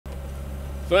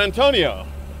So Antonio,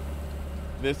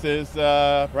 this is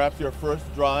perhaps your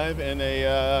first drive in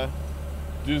a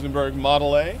Duesenberg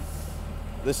Model A?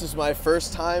 This is my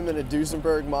first time in a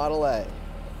Duesenberg Model A.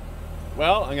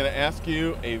 Well, I'm going to ask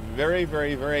you a very,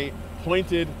 very, very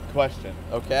pointed question.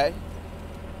 Okay.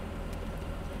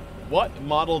 What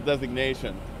model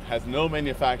designation has no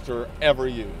manufacturer ever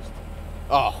used?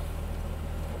 Oh.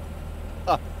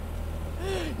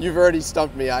 You've already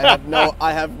stumped me. I have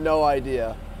no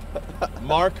idea.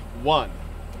 Mark I.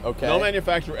 Okay. No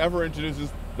manufacturer ever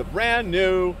introduces the brand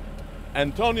new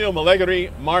Antonio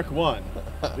Melegari Mark I,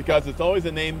 because it's always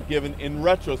a name given in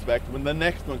retrospect when the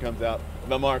next one comes out.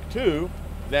 The Mark II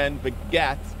then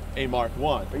begats a Mark I.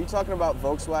 Are you talking about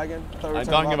Volkswagen? I'm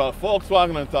talking about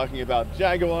Volkswagen, I'm talking about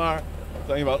Jaguar, I'm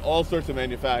talking about all sorts of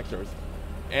manufacturers.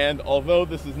 And although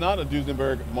this is not a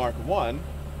Duesenberg Mark I,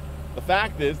 the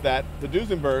fact is that the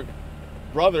Duesenberg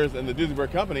brothers and the Duesenberg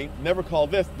company never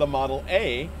called this the Model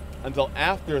A until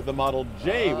after the Model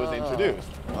J was introduced.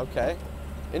 Okay,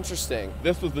 interesting.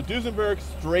 This was the Duesenberg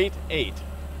Straight 8,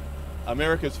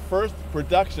 America's first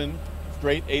production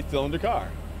straight 8-cylinder car.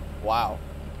 Wow.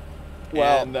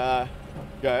 Well, and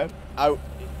go ahead.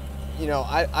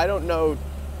 I don't know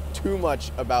too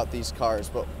much about these cars,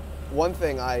 but one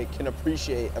thing I can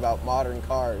appreciate about modern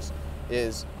cars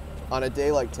is on a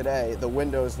day like today, the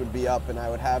windows would be up and I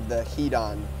would have the heat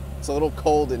on. It's a little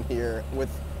cold in here with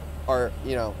our,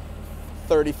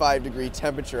 35-degree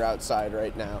temperature outside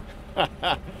right now.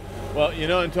 Well,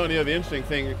 Antonio, the interesting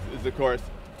thing is, of course,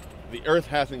 the Earth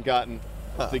hasn't gotten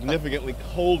significantly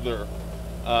colder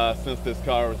since this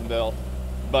car was built.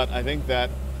 But I think that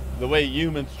the way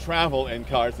humans travel in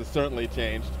cars has certainly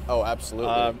changed. Oh,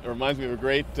 absolutely. It reminds me of a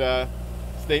great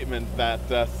statement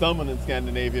that someone in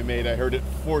Scandinavia made. I heard it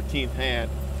 14th hand,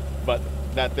 but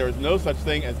that there is no such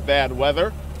thing as bad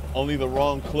weather, only the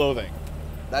wrong clothing.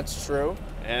 That's true.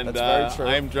 And That's very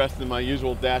true. I'm dressed in my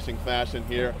usual dashing fashion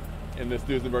here in this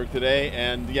Duesenberg today,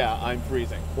 and yeah, I'm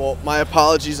freezing. Well, my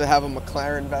apologies. I have a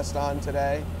McLaren vest on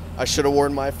today. I should have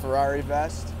worn my Ferrari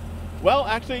vest. Well,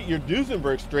 actually, your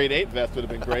Duesenberg Straight 8 vest would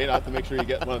have been great. I have to make sure you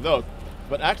get one of those.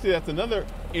 But actually, that's another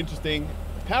interesting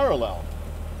parallel,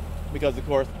 because, of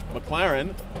course,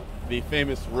 McLaren, the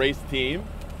famous race team,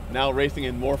 now racing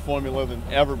in more formula than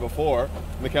ever before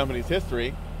in the company's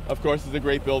history, of course, is a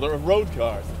great builder of road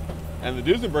cars. And the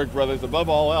Duesenberg brothers, above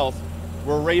all else,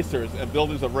 were racers and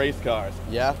builders of race cars.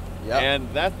 Yeah. And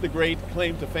that's the great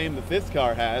claim to fame that this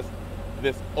car has.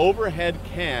 This overhead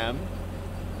cam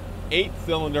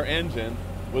 8-cylinder engine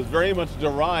was very much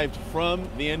derived from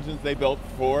the engines they built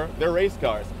for their race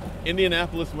cars.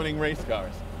 Indianapolis winning race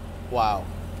cars. Wow.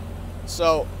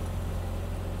 So,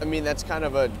 that's kind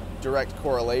of a direct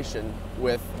correlation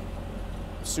with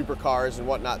supercars and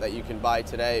whatnot that you can buy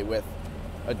today with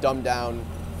a dumbed down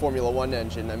Formula One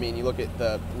engine. You look at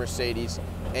the Mercedes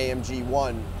AMG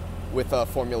 1 with a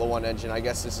Formula One engine. I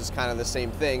guess this is kind of the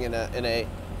same thing in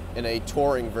a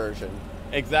touring version.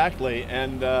 Exactly,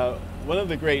 and one of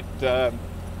the great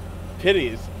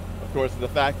pities, of course, is the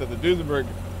fact that the Duesenberg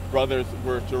brothers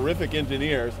were terrific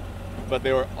engineers, but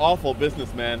they were awful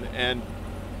businessmen, and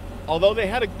although they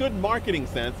had a good marketing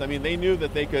sense, they knew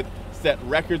that they could set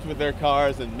records with their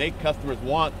cars and make customers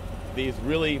want these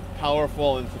really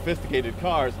powerful and sophisticated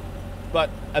cars, but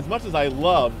as much as I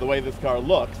love the way this car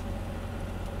looks,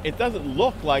 it doesn't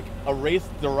look like a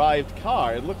race-derived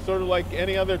car. It looks sort of like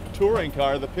any other touring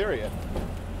car of the period.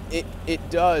 It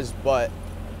does, but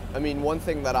one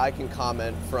thing that I can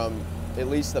comment from at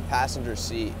least the passenger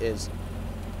seat is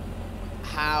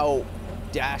how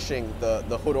dashing the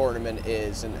hood ornament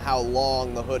is and how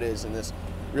long the hood is in this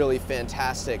really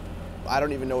fantastic, I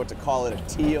don't even know what to call it, a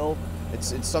teal.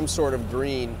 It's some sort of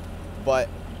green, but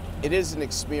it is an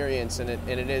experience, and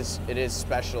it is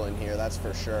special in here, that's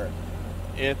for sure.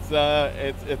 It's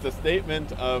a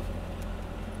statement of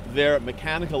their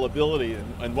mechanical ability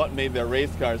and what made their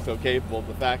race cars so capable.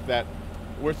 The fact that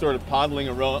we're sort of toddling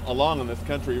along on this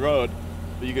country road,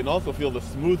 but you can also feel the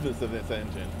smoothness of this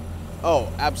engine.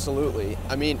 Oh, absolutely.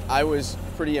 I was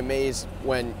pretty amazed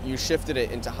when you shifted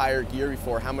it into higher gear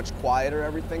before how much quieter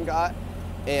everything got.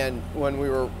 And when we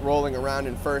were rolling around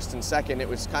in first and second, it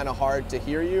was kind of hard to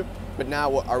hear you. But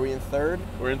now, are we in third?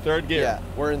 We're in third gear. Yeah,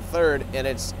 we're in third, and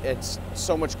it's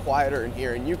so much quieter in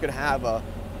here, and you could have a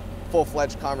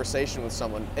full-fledged conversation with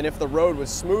someone. And if the road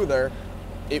was smoother,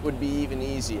 it would be even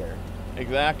easier.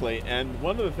 Exactly, and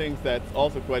one of the things that's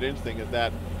also quite interesting is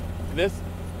that this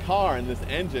car and this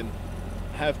engine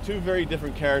have two very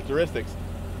different characteristics.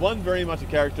 One very much a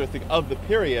characteristic of the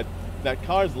period, that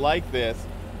cars like this,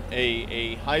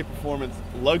 a high-performance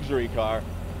luxury car,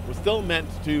 was still meant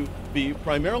to be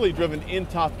primarily driven in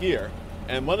top gear,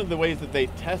 And one of the ways that they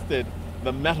tested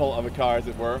the metal of a car, as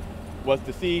it were, was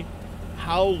to see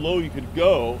how low you could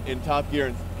go in top gear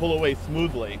and pull away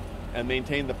smoothly and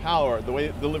maintain the power. The way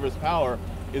it delivers power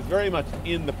is very much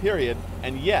in the period,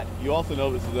 and yet you also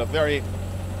know this is a very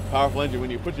powerful engine.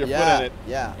 When you put your foot in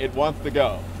it, it wants to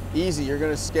go. Easy, you're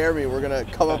going to scare me. We're going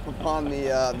to come up upon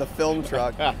the film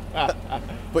truck.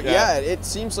 But yeah, it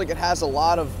seems like it has a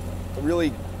lot of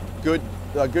really good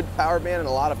power band and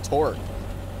a lot of torque.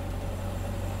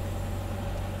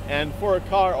 And for a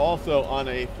car also on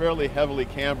a fairly heavily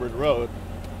cambered road,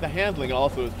 the handling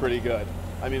also is pretty good.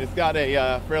 I mean, it's got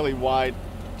a fairly wide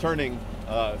turning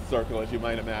circle, as you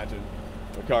might imagine,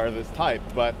 for a car of this type,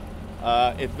 but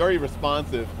it's very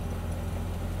responsive.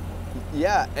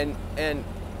 Yeah, and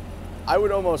I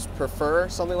would almost prefer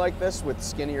something like this with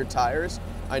skinnier tires.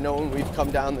 I know when we've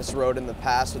come down this road in the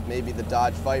past with maybe the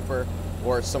Dodge Viper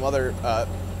or some other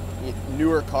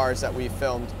newer cars that we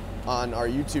filmed on our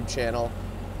YouTube channel,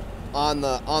 on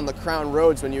the crown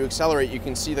roads, when you accelerate, you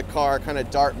can see the car kind of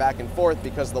dart back and forth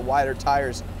because the wider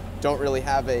tires don't really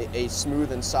have a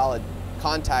smooth and solid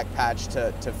contact patch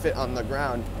to fit on the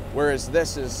ground, whereas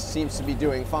this seems to be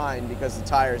doing fine because the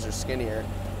tires are skinnier.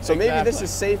 So maybe this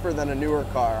is safer than a newer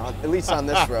car, at least on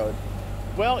this road.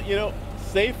 Well, you know,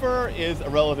 safer is a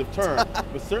relative term,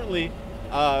 but certainly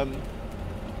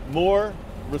more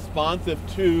responsive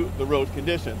to the road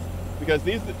conditions. Because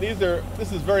this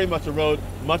is very much a road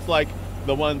much like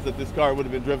the ones that this car would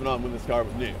have been driven on when this car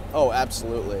was new. Oh,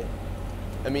 absolutely.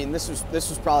 I mean, this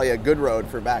was probably a good road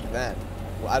for back then.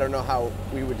 I don't know how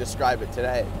we would describe it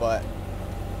today, but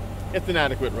it's an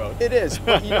adequate road. It is.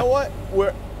 But you know what?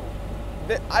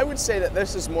 I would say that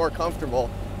this is more comfortable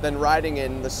than riding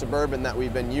in the Suburban that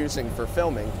we've been using for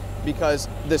filming, because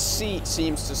the seat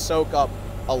seems to soak up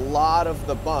a lot of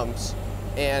the bumps,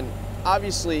 and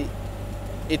obviously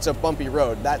it's a bumpy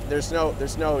road. There's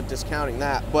no discounting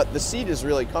that, but the seat is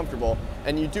really comfortable,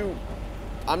 and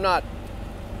I'm not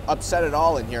upset at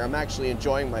all in here. I'm actually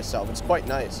enjoying myself. It's quite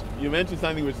nice. You mentioned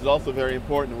something which is also very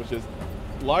important, which has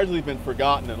largely been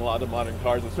forgotten in a lot of modern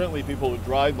cars, and certainly people who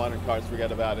drive modern cars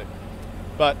forget about it.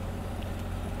 But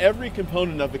every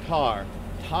component of the car,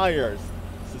 tires,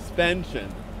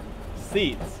 suspension,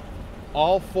 seats,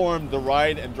 all form the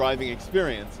ride and driving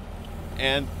experience.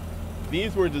 And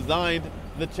these were designed,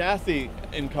 the chassis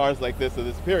in cars like this of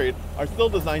this period are still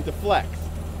designed to flex.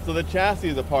 So the chassis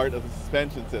is a part of the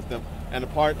suspension system and a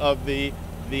part of the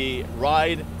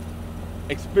ride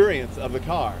experience of the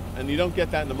car. And you don't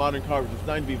get that in a modern car, which is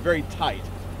designed to be very tight.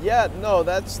 Yeah, no,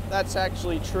 that's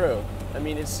actually true. I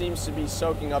mean, it seems to be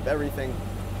soaking up everything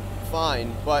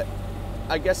fine, but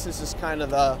I guess this is kind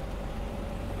of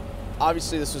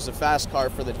obviously this was a fast car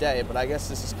for the day, but I guess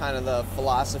this is kind of the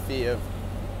philosophy of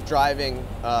driving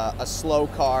a slow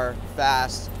car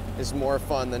fast is more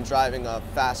fun than driving a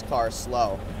fast car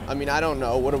slow. I mean, I don't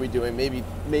know, what are we doing? Maybe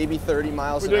 30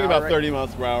 miles an hour? We're doing about 30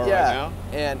 miles per hour right now.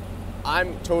 And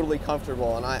I'm totally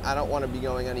comfortable, and I don't want to be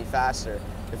going any faster.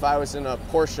 If I was in a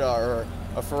Porsche or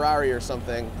a Ferrari or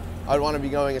something, I'd want to be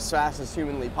going as fast as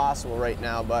humanly possible right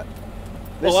now, but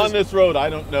on this road, I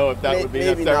don't know if that would be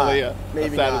necessarily a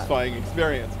satisfying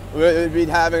experience. We'd be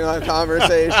having a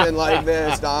conversation like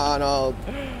this, Donald,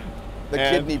 the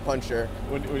kidney puncher.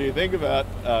 When you think about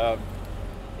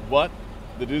what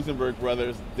the Duesenberg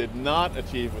brothers did not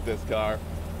achieve with this car,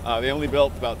 they only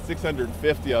built about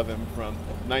 650 of them from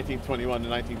 1921 to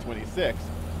 1926,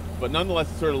 but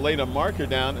nonetheless it sort of laid a marker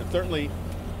down and certainly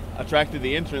attracted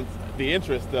the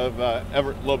interest of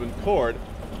Everett Loeb and Cord,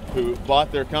 who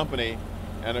bought their company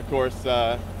and of course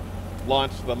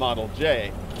launched the Model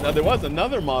J. Now there was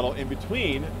another model in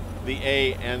between the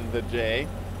A and the J,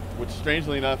 which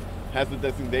strangely enough has the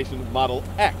designation Model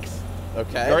X.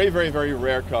 Okay. Very, very, very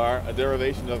rare car, a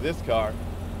derivation of this car.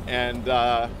 And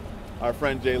our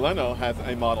friend Jay Leno has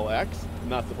a Model X,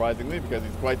 not surprisingly, because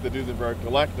he's quite the Duesenberg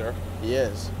collector. He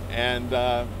is. And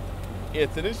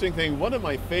it's an interesting thing. One of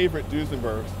my favorite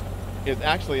Duesenbergs is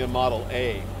actually a Model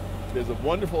A. There's a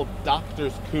wonderful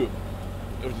Doctor's Coupe,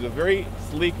 which is a very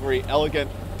sleek, very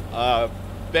elegant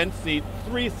bench seat,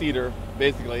 three-seater,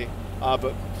 basically,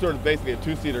 but sort of basically a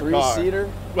two-seater car.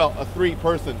 Three-seater? Well, a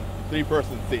three-person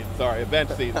seat. Sorry, a bench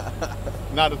seat,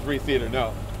 not a three-seater.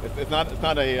 No, it's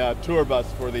not a tour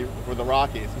bus for the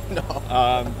Rockies.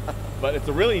 No. But it's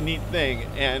a really neat thing,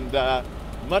 and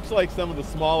much like some of the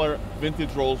smaller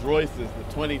vintage Rolls Royces, the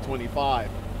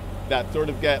 2025, that sort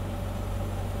of get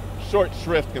short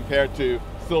shrift compared to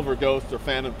Silver Ghosts or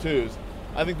Phantom 2s.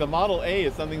 I think the Model A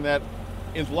is something that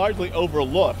is largely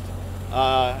overlooked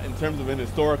in terms of an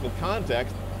historical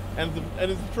context, and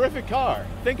it's a terrific car.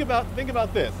 Think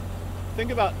about this.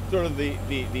 think about sort of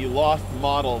the lost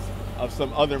models of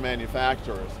some other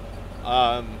manufacturers.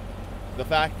 The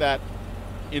fact that,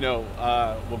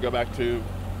 we'll go back to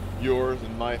yours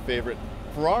and my favorite,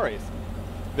 Ferraris.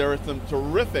 There are some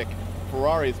terrific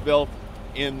Ferraris built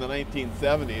in the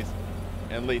 1970s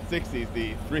and late 60s.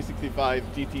 The 365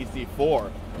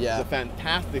 GTC4 is a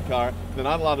fantastic car that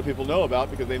not a lot of people know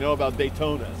about because they know about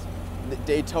Daytonas. The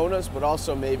Daytonas, but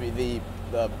also maybe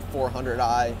the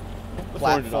 400i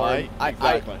platform.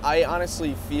 Exactly. I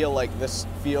honestly feel like this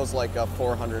feels like a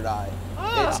 400i.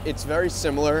 It's very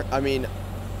similar. I mean,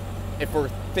 if we're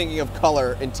thinking of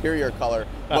color, interior color,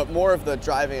 but more of the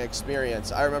driving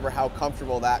experience. I remember how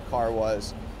comfortable that car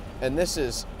was. And this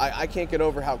is, I can't get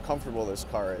over how comfortable this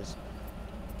car is.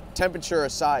 Temperature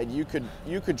aside, you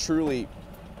could truly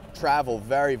travel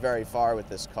very, very far with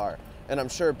this car. And I'm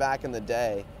sure back in the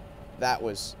day, that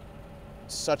was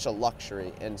such a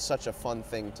luxury and such a fun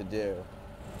thing to do.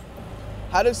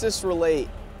 How does this relate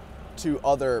to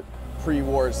other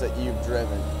pre-wars that you've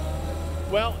driven?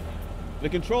 Well, the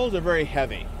controls are very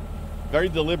heavy, very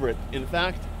deliberate. In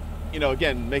fact,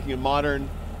 again, making a modern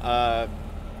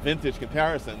vintage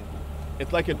comparison,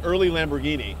 it's like an early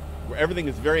Lamborghini where everything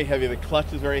is very heavy. The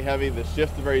clutch is very heavy, the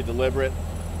shifts are very deliberate.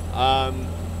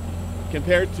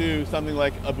 Compared to something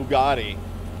like a Bugatti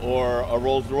or a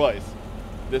Rolls-Royce,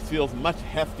 this feels much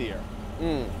heftier.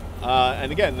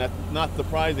 And again, that's not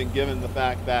surprising given the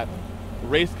fact that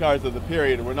race cars of the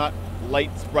period were not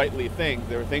light, sprightly things.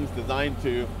 They were things designed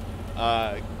to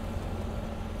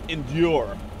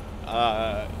endure,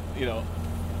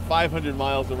 500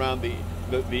 miles around the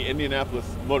Indianapolis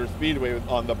Motor Speedway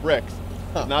on the bricks.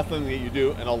 It's not something that you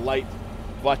do in a light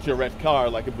voiturette car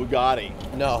like a Bugatti.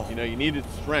 No. You needed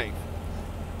strength.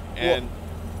 And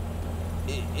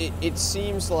it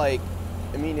seems like,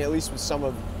 I mean, at least with some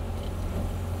of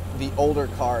the older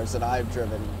cars that I've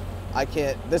driven,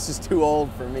 this is too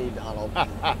old for me, Donald.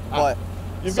 But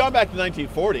you've gone back to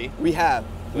 1940. We have.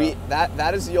 So.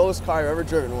 That is the oldest car I've ever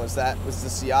driven, was the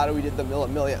Seattle we did the Mille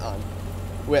Million on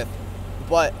with.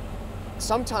 But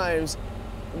sometimes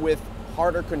with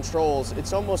harder controls,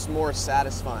 it's almost more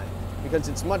satisfying because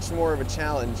it's much more of a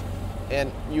challenge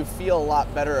and you feel a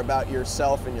lot better about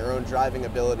yourself and your own driving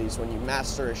abilities when you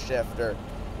master a shift or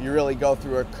you really go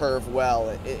through a curve well.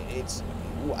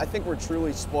 I think we're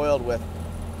truly spoiled with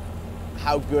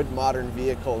how good modern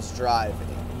vehicles drive.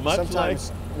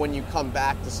 Sometimes when you come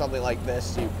back to something like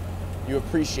this, you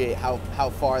appreciate how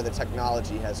far the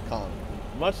technology has come.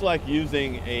 Much like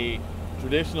using a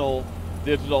traditional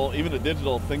digital, even a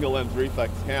digital single lens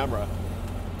reflex camera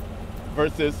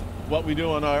versus what we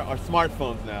do on our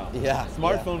smartphones now. Yeah.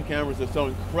 Smartphone cameras are so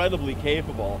incredibly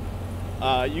capable.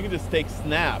 You can just take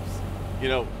snaps,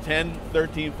 10,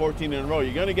 13, 14 in a row.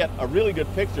 You're going to get a really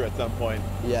good picture at some point.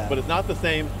 Yeah. But it's not the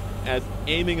same as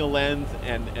aiming a lens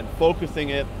and focusing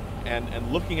it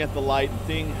and looking at the light and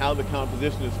seeing how the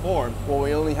composition is formed. Well,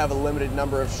 we only have a limited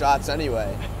number of shots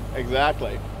anyway.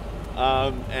 Exactly.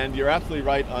 And you're absolutely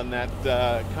right on that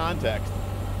context.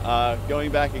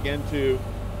 Going back again to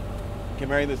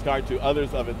comparing this car to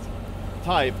others of its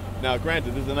type. Now,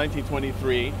 granted, this is a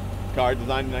 1923 car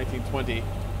designed in 1920,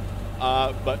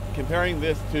 but comparing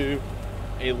this to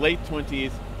a late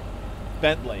 20s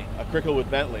Bentley, a Cricklewood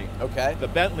Bentley. Okay. The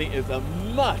Bentley is a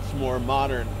much more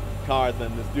modern car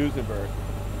than this Duesenberg.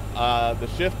 The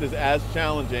shift is as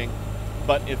challenging,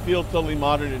 but it feels totally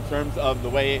modern in terms of the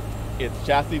way its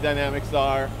chassis dynamics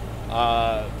are,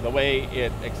 the way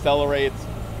it accelerates,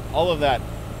 all of that.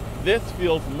 This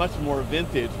feels much more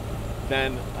vintage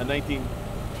than a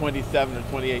 1927 or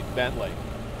 28 Bentley.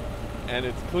 And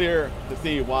it's clear to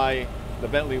see why the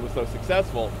Bentley was so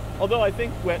successful. Although I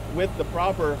think with the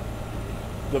proper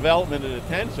development and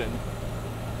attention,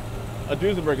 a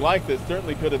Duesenberg like this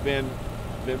certainly could have been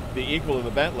the equal of the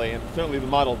Bentley, and certainly the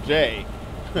Model J,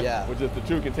 yeah. which is the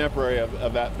true contemporary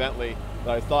of that Bentley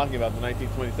that I was talking about, the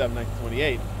 1927,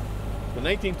 1928. The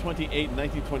 1928 and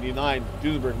 1929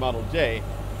 Duesenberg Model J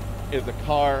is a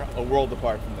car a world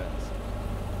apart from this.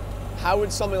 How would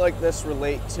something like this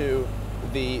relate to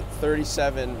the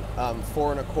 37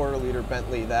 4.25 liter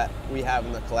Bentley that we have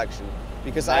in the collection?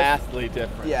 Because vastly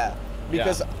different. Yeah,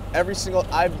 because every single,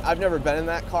 I've never been in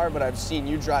that car, but I've seen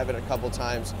you drive it a couple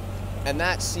times, and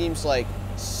that seems like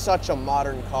such a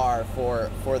modern car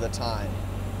for the time.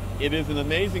 It is an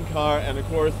amazing car, and of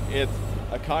course it's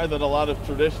a car that a lot of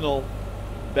traditional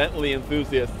Bentley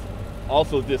enthusiasts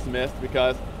also dismissed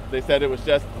because they said it was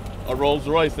just a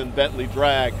Rolls-Royce and Bentley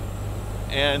drag.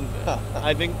 And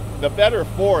I think the better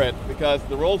for it, because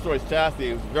the Rolls-Royce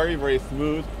chassis was very, very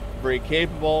smooth, very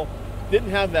capable,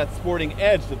 didn't have that sporting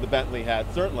edge that the Bentley had,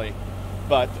 certainly,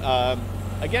 but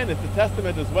again, it's a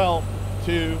testament as well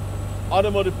to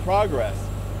automotive progress.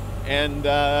 And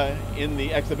in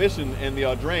the exhibition in the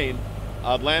Audrain,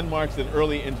 Landmarks in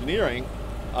Early Engineering,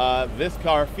 this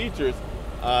car features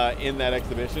in that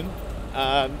exhibition,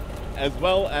 as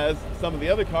well as some of the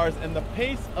other cars, and the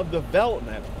pace of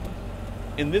development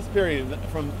in this period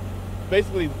from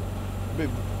basically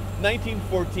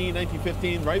 1914,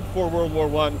 1915, right before World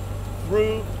War I,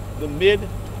 through the mid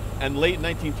and late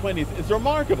 1920s is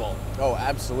remarkable. Oh,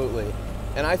 absolutely.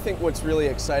 And I think what's really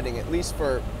exciting, at least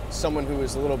for someone who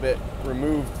is a little bit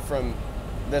removed from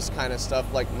this kind of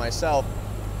stuff like myself,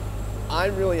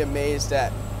 I'm really amazed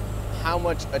at how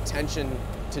much attention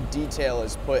to detail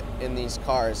is put in these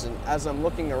cars. And as I'm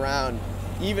looking around,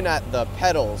 even at the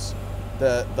pedals,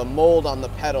 the mold on the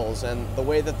pedals and the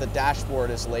way that the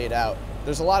dashboard is laid out,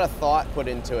 there's a lot of thought put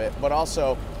into it, but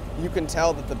also you can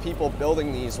tell that the people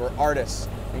building these were artists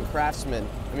and craftsmen.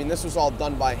 I mean, this was all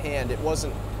done by hand. It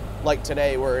wasn't like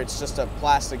today where it's just a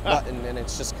plastic button and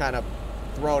it's just kind of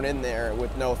thrown in there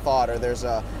with no thought, or there's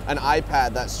an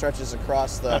iPad that stretches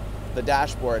across the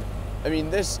dashboard. I mean,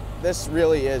 this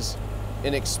really is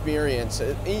an experience.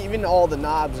 Even all the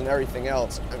knobs and everything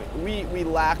else. I mean, we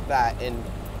lack that in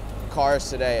cars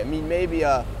today. I mean, maybe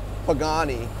a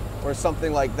Pagani or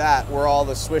something like that, where all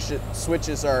the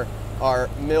switches are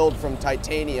milled from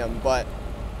titanium, but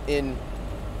in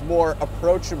more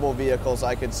approachable vehicles,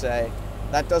 I could say,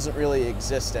 that doesn't really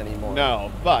exist anymore.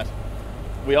 No, but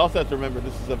we also have to remember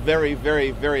this is a very, very,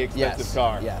 very expensive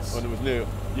car when it was new.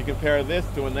 You compare this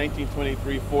to a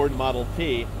 1923 Ford Model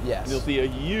T, and you'll see a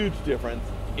huge difference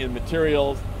in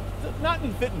materials, not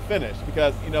in fit and finish,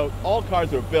 because, you know, all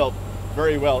cars are built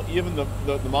very well. Even the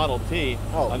Model T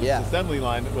on its assembly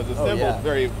line was assembled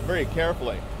very, very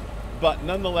carefully. But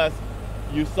nonetheless,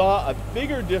 you saw a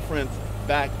bigger difference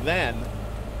back then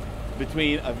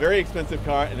between a very expensive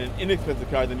car and an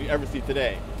inexpensive car than you ever see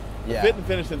today. The fit and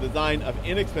finish and design of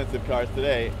inexpensive cars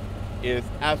today is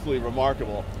absolutely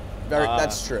remarkable.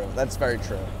 That's true. That's very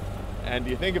true. And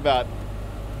you think about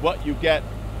what you get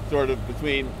sort of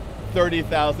between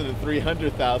 30,000 and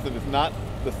 300,000 is not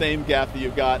the same gap that you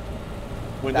got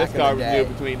when this car was new,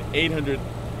 between $800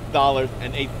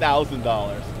 and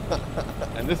 $8,000.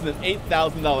 And this is an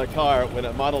 $8,000 car when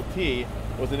a Model T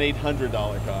was an $800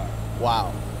 car.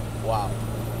 Wow. Wow.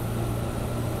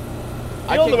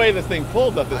 Feel the way this thing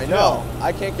pulls up this hill. I know.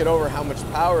 I can't get over how much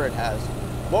power it has.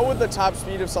 What would the top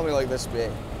speed of something like this be?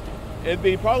 It'd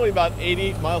be probably about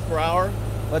 80 miles per hour.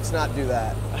 Let's not do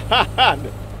that.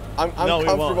 I'm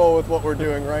comfortable with what we're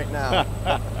doing right now.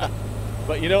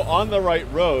 But you know, on the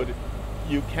right road,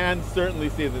 you can certainly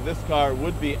see that this car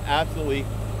would be absolutely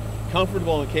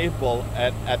comfortable and capable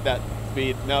at that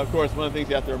speed. Now, of course, one of the things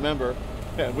you have to remember,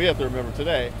 and we have to remember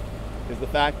today, is the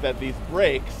fact that these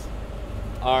brakes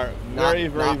are very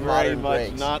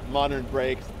much not modern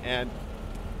brakes, and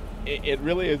it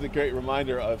really is a great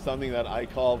reminder of something that I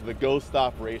call the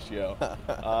go-stop ratio.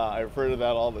 I refer to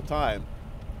that all the time.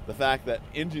 The fact that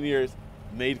engineers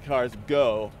made cars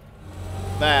go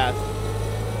fast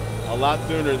a lot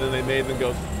sooner than they made them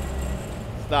go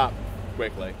stop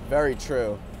quickly. Very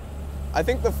true. I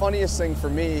think the funniest thing for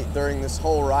me during this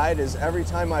whole ride is every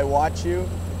time I watch you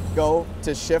go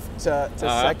to shift to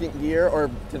second gear or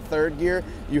to third gear,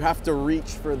 you have to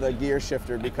reach for the gear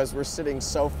shifter because we're sitting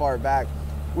so far back,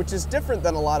 which is different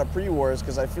than a lot of pre-wars,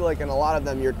 because I feel like in a lot of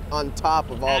them you're on top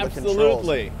of all the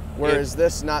controls. Whereas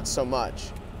this, not so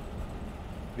much.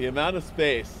 The amount of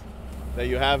space that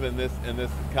you have in this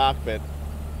cockpit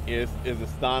is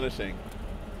astonishing.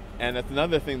 And that's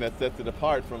another thing that sets it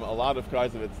apart from a lot of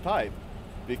cars of its type,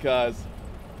 because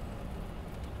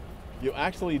you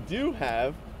actually do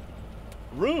have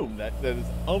room that is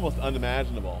almost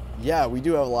unimaginable. Yeah, we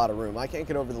do have a lot of room. I can't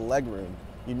get over the leg room.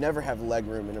 You never have leg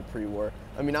room in a pre-war.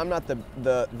 I mean, I'm not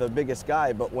the biggest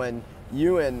guy, but when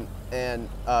you and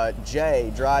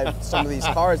Jay drive some of these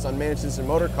cars on Manchester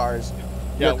motor cars,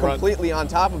 you're completely on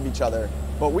top of each other.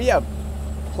 But we have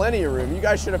plenty of room. You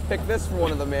guys should have picked this for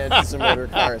one of the Manchester motor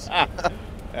cars.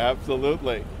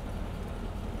 Absolutely.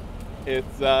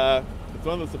 It's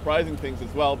one of the surprising things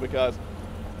as well, because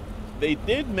they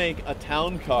did make a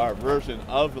town car version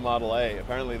of the Model A.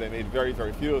 Apparently they made very,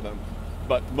 very few of them.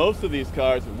 But most of these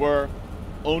cars were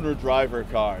owner-driver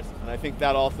cars. And I think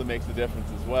that also makes a difference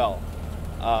as well.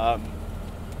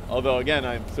 Although, again,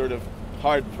 I'm sort of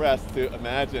hard-pressed to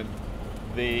imagine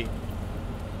the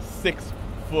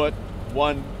 6'1"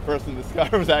 person this car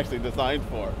was actually designed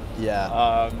for.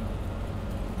 Yeah.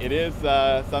 It is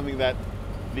something that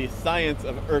the science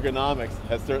of ergonomics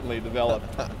has certainly developed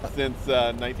since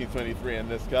 1923 in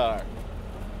this car.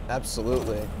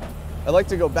 Absolutely. I'd like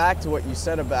to go back to what you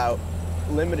said about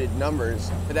limited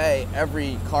numbers. Today,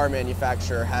 every car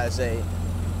manufacturer has a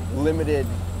limited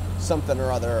something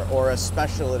or other, or a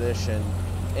special edition,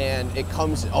 and it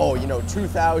comes,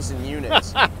 2,000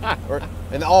 units,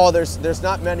 there's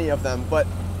not many of them, but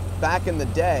back in the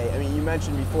day, I mean, you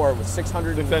mentioned before it was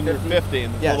 650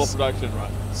 in the total production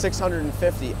run.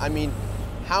 650. I mean,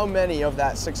 how many of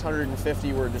that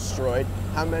 650 were destroyed?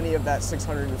 How many of that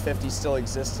 650 still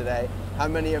exist today? How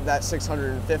many of that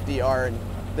 650 are in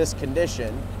this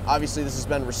condition? Obviously, this has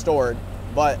been restored,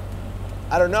 but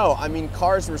I don't know. I mean,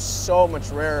 cars were so much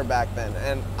rarer back then,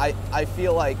 and I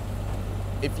feel like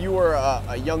if you were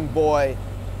a young boy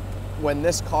when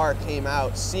this car came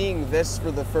out, seeing this for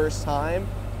the first time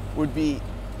would be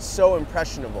so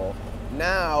impressionable.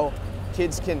 Now,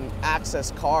 kids can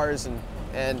access cars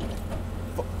and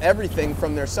everything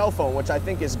from their cell phone, which I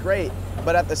think is great,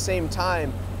 but at the same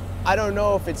time, I don't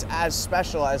know if it's as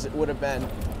special as it would have been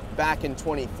back in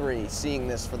 23, seeing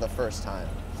this for the first time.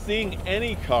 Seeing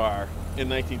any car in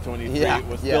 1923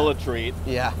 was still a treat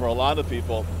for a lot of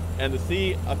people, and to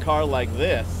see a car like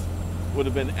this would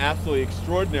have been absolutely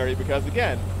extraordinary because,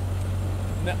 again,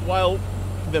 while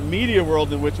the media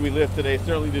world in which we live today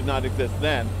certainly did not exist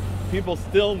then, people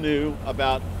still knew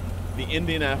about the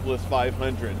Indianapolis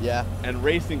 500 and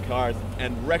racing cars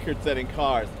and record-setting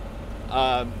cars.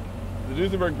 The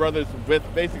Duesenberg brothers, with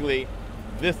basically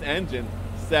this engine,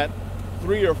 set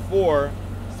 3 or 4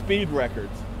 speed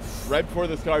records right before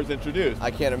this car was introduced.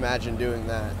 I can't imagine doing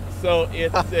that. So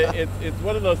it's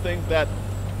one of those things that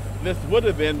this would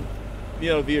have been,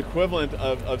 the equivalent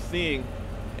of seeing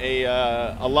a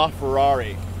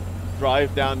LaFerrari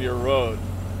drive down your road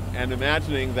and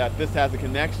imagining that this has a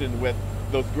connection with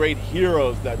those great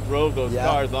heroes that drove those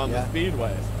cars on the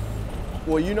speedways.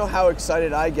 Well, you know how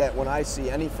excited I get when I see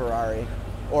any Ferrari,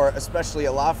 or especially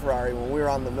a LaFerrari. When we were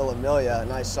on the Mille Miglia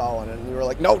and I saw one, and we were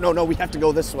like, no, we have to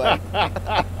go this way.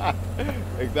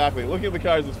 Exactly. Looking at the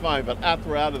cars is fine, but after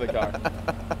we're out of the car.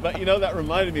 But that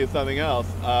reminded me of something else.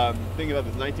 Thinking about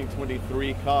this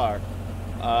 1923 car,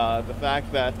 the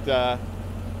fact that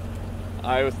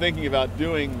I was thinking about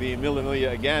doing the Mille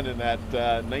Miglia again in that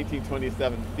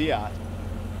 1927 Fiat,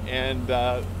 and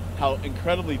how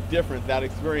incredibly different that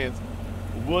experience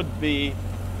would be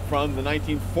from the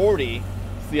 1940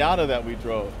 Seata that we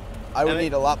drove. I would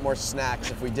need a lot more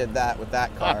snacks if we did that with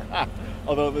that car.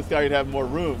 Although this car, you'd have more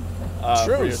room.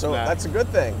 True, for your so snacks. That's a good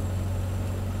thing.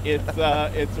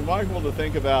 It's remarkable to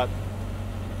think about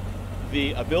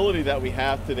the ability that we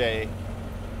have today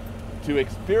to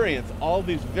experience all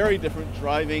these very different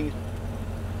driving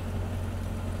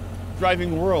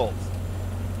worlds.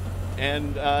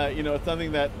 And it's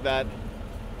something that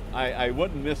I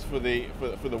wouldn't miss for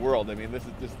the world. I mean, this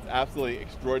is just absolutely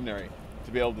extraordinary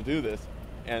to be able to do this.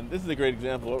 And this is a great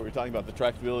example of what we were talking about, the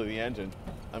tractability of the engine.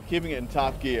 I'm keeping it in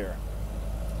top gear.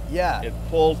 Yeah. It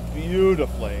pulls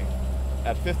beautifully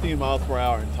at 15 miles per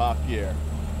hour in top gear.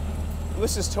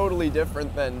 This is totally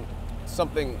different than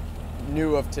something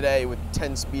new of today with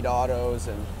 10-speed autos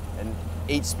and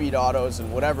 8-speed autos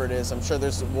and whatever it is. I'm sure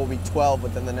will be 12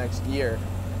 within the next year.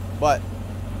 But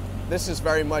this is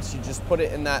very much, you just put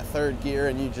it in that third gear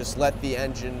and you just let the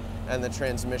engine and the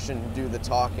transmission do the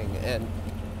talking. And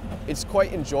it's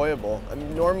quite enjoyable. I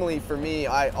mean, normally for me,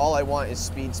 all I want is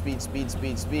speed.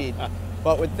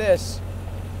 But with this,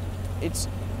 it's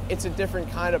a different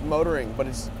kind of motoring, but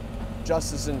it's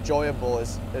just as enjoyable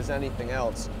as anything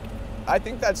else. I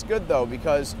think that's good though,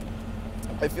 because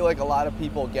I feel like a lot of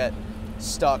people get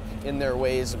stuck in their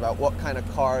ways about what kind of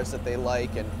cars that they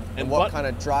like and what kind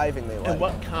of driving they like. And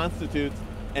what constitutes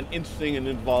an interesting and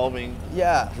involving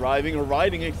driving or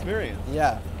riding experience.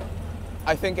 Yeah.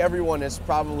 I think everyone has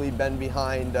probably been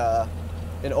behind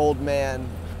an old man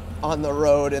on the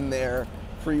road in their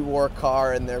pre-war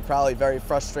car, and they're probably very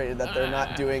frustrated that they're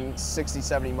not doing 60,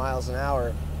 70 miles an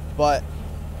hour. But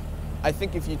I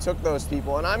think if you took those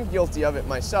people, and I'm guilty of it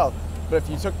myself, but if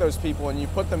you took those people and you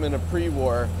put them in a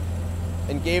pre-war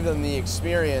and gave them the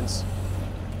experience,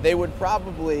 they would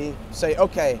probably say,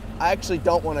 okay, I actually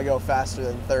don't want to go faster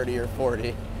than 30 or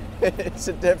 40.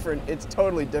 It's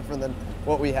totally different than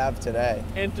what we have today.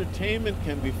 Entertainment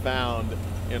can be found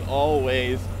in all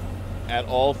ways, at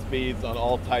all speeds, on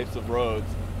all types of roads.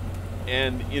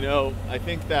 And I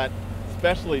think that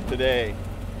especially today,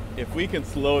 if we can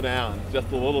slow down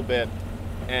just a little bit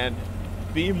and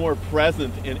be more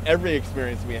present in every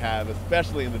experience we have,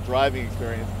 especially in the driving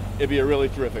experience, it'd be a really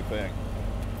terrific thing.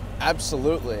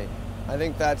 Absolutely. I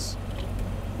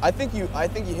think you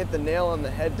hit the nail on the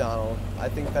head, Donald. I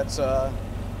think that's a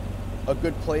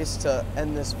good place to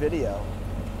end this video.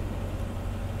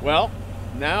 Well,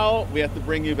 now we have to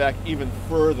bring you back even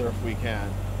further if we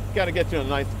can. Got to get you a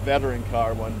nice veteran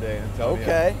car one day, Antonio.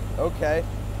 Okay, okay.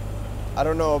 I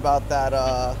don't know about that,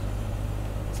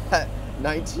 that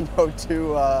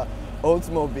 1902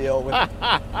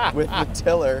 Oldsmobile with the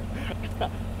tiller.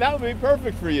 That would be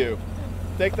perfect for you.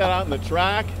 Take that out in the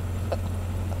track.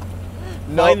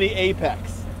 No, Find the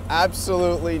apex.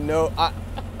 absolutely no.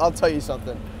 I'll tell you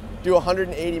something. Do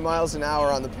 180 miles an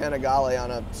hour on the Panigale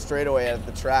on a straightaway at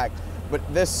the track, but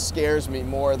this scares me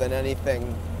more than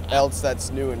anything else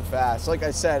that's new and fast. Like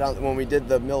I said, when we did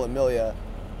the Mille Miglia,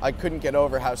 I couldn't get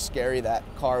over how scary that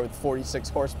car with 46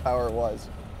 horsepower was.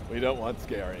 We don't want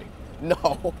scary.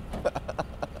 No.